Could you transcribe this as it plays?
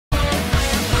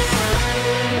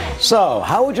So,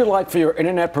 how would you like for your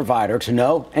internet provider to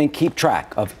know and keep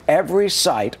track of every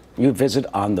site you visit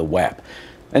on the web?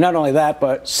 And not only that,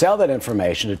 but sell that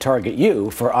information to target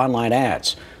you for online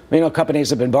ads.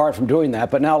 Companies have been barred from doing that,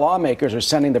 but now lawmakers are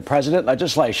sending the president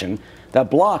legislation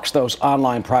that blocks those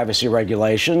online privacy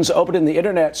regulations, opening the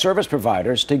internet service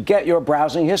providers to get your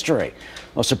browsing history.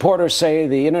 Well, supporters say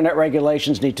the internet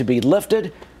regulations need to be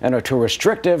lifted and are too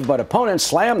restrictive, but opponents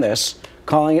slam this,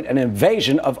 calling it an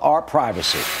invasion of our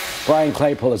privacy. Brian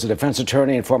Claypool is a defense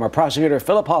attorney and former prosecutor.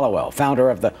 Philip Hollway, founder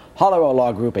of the Hollway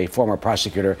Law Group, a former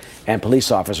prosecutor and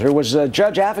police officer who was a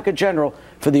judge advocate general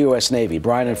for the U.S. Navy.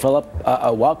 Brian and Philip,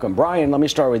 welcome. Brian, let me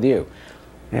start with you.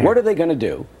 Yeah. What are they going to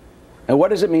do, and what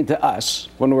does it mean to us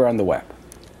when we're on the web?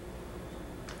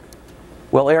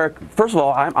 Well, Eric, first of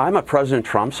all, I'm a President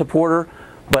Trump supporter,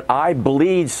 but I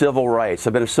bleed civil rights.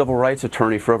 I've been a civil rights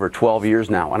attorney for over 12 years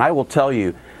now, and I will tell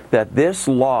you that this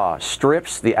law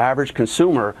strips the average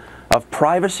consumer of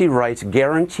privacy rights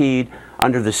guaranteed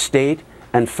under the state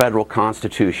and federal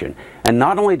constitution. And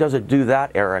not only does it do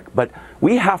that, Eric, but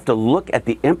we have to look at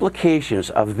the implications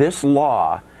of this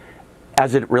law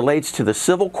as it relates to the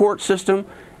civil court system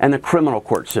and the criminal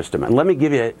court system. And let me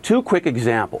give you two quick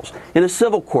examples. In a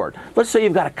civil court, let's say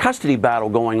you've got a custody battle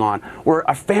going on or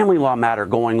a family law matter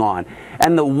going on,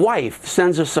 and the wife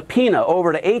sends a subpoena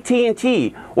over to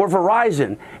AT&T or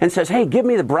Verizon and says, hey, give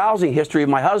me the browsing history of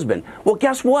my husband. Well,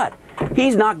 guess what?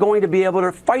 He's not going to be able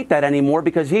to fight that anymore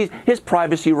because his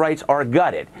privacy rights are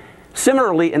gutted.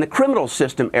 Similarly, in the criminal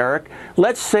system, Eric,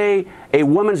 let's say a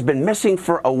woman's been missing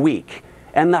for a week,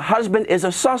 and the husband is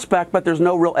a suspect, but there's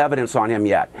no real evidence on him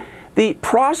yet. The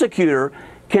prosecutor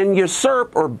can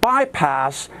usurp or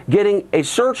bypass getting a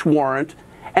search warrant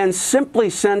and simply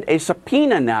send a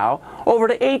subpoena now over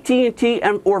to AT&T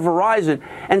or Verizon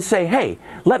and say, hey,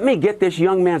 let me get this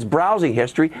young man's browsing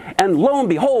history. And lo and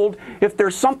behold, if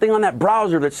there's something on that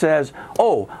browser that says,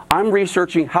 oh, I'm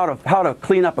researching how to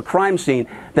clean up a crime scene,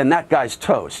 then that guy's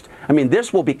toast. I mean,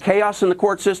 this will be chaos in the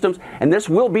court systems, and this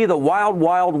will be the wild,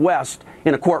 wild west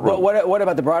in a courtroom. Well, what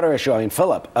about the broader issue? I mean,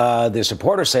 Philip, the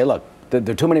supporters say, look,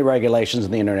 there are too many regulations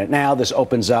on the internet now. This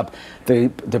opens up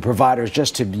the providers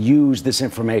just to use this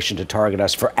information to target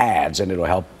us for ads, and it'll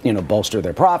help, bolster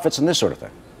their profits and this sort of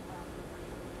thing.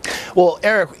 Well,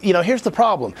 Eric, here's the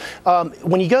problem.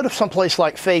 When you go to someplace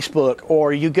like Facebook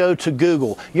or you go to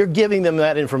Google, you're giving them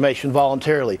that information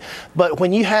voluntarily. But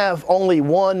when you have only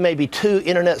one, maybe two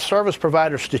internet service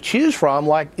providers to choose from,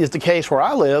 like is the case where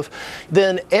I live,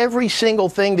 then every single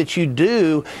thing that you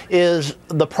do is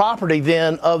the property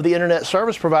then of the internet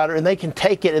service provider, and they can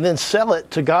take it and then sell it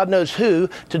to God knows who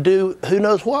to do who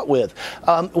knows what with.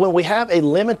 When we have a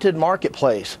limited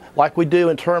marketplace, like we do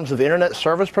in terms of internet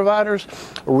service providers,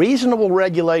 reasonable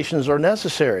regulations are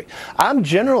necessary. I'm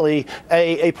generally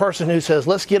a person who says,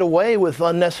 let's get away with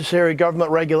unnecessary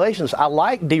government regulations. I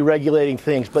like deregulating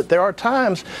things, but there are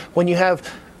times when you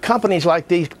have companies like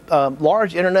these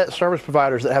large internet service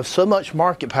providers that have so much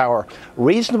market power,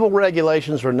 reasonable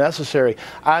regulations are necessary.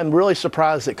 I'm really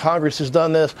surprised that Congress has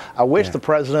done this. I wish the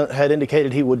president had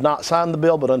indicated he would not sign the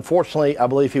bill, but unfortunately, I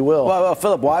believe he will. Well,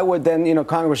 Philip, why would then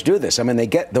Congress do this? I mean,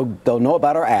 they'll know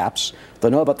about our apps, they'll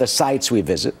know about the sites we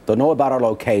visit, they'll know about our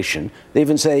location. They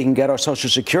even say they can get our social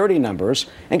security numbers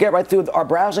and get right through our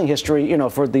browsing history,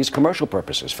 for these commercial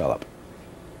purposes, Philip.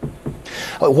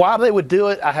 Why they would do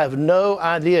it, I have no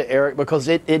idea, Eric, because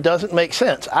it doesn't make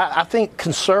sense. I think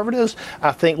conservatives,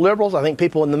 I think liberals, I think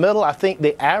people in the middle, I think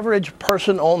the average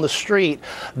person on the street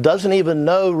doesn't even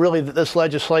know really that this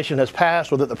legislation has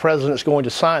passed or that the president is going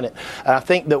to sign it. And I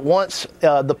think that once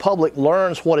the public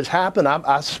learns what has happened,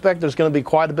 I suspect there's going to be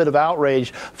quite a bit of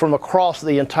outrage from across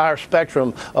the entire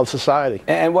spectrum of society.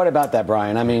 And what about that,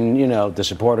 Brian? I mean, the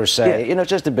supporters say, it's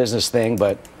just a business thing,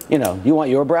 but, you want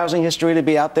your browsing history to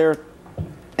be out there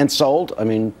and sold? I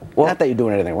mean, not that you're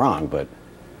doing anything wrong, but...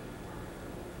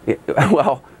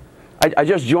 Well, I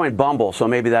just joined Bumble, so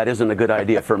maybe that isn't a good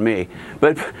idea for me.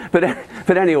 But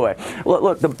anyway,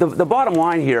 look, the bottom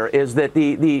line here is that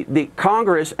the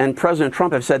Congress and President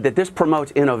Trump have said that this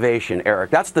promotes innovation,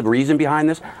 Eric. That's the reason behind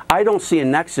this. I don't see a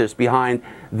nexus behind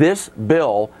this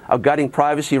bill of gutting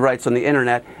privacy rights on the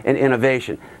internet and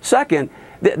innovation. Second,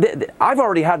 I've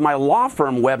already had my law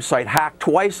firm website hacked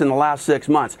twice in the last 6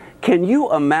 months. Can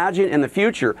you imagine in the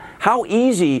future how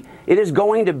easy it is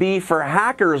going to be for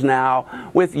hackers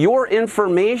now with your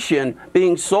information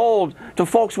being sold to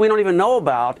folks we don't even know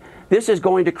about this is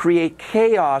going to create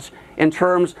chaos in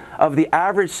terms of the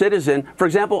average citizen. For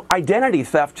example, identity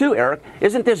theft too, Eric.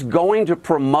 Isn't this going to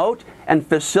promote and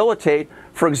facilitate,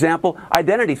 for example,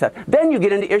 identity theft? Then you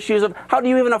get into issues of how do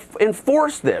you even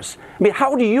enforce this? I mean,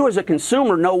 how do you as a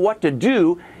consumer know what to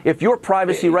do if your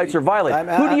privacy rights are violated?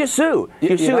 Who do you sue?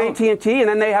 You sue AT&T and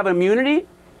then they have immunity?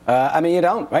 I mean, you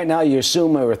don't. Right now, you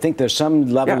assume or think there's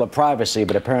some level of privacy,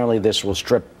 but apparently this will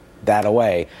strip that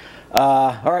away.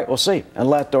 All right, we'll see. And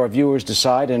let our viewers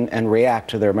decide and react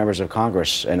to their members of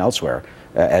Congress and elsewhere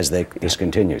as this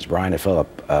continues. Brian and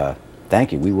Philip,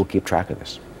 thank you. We will keep track of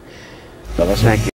this. Thank you.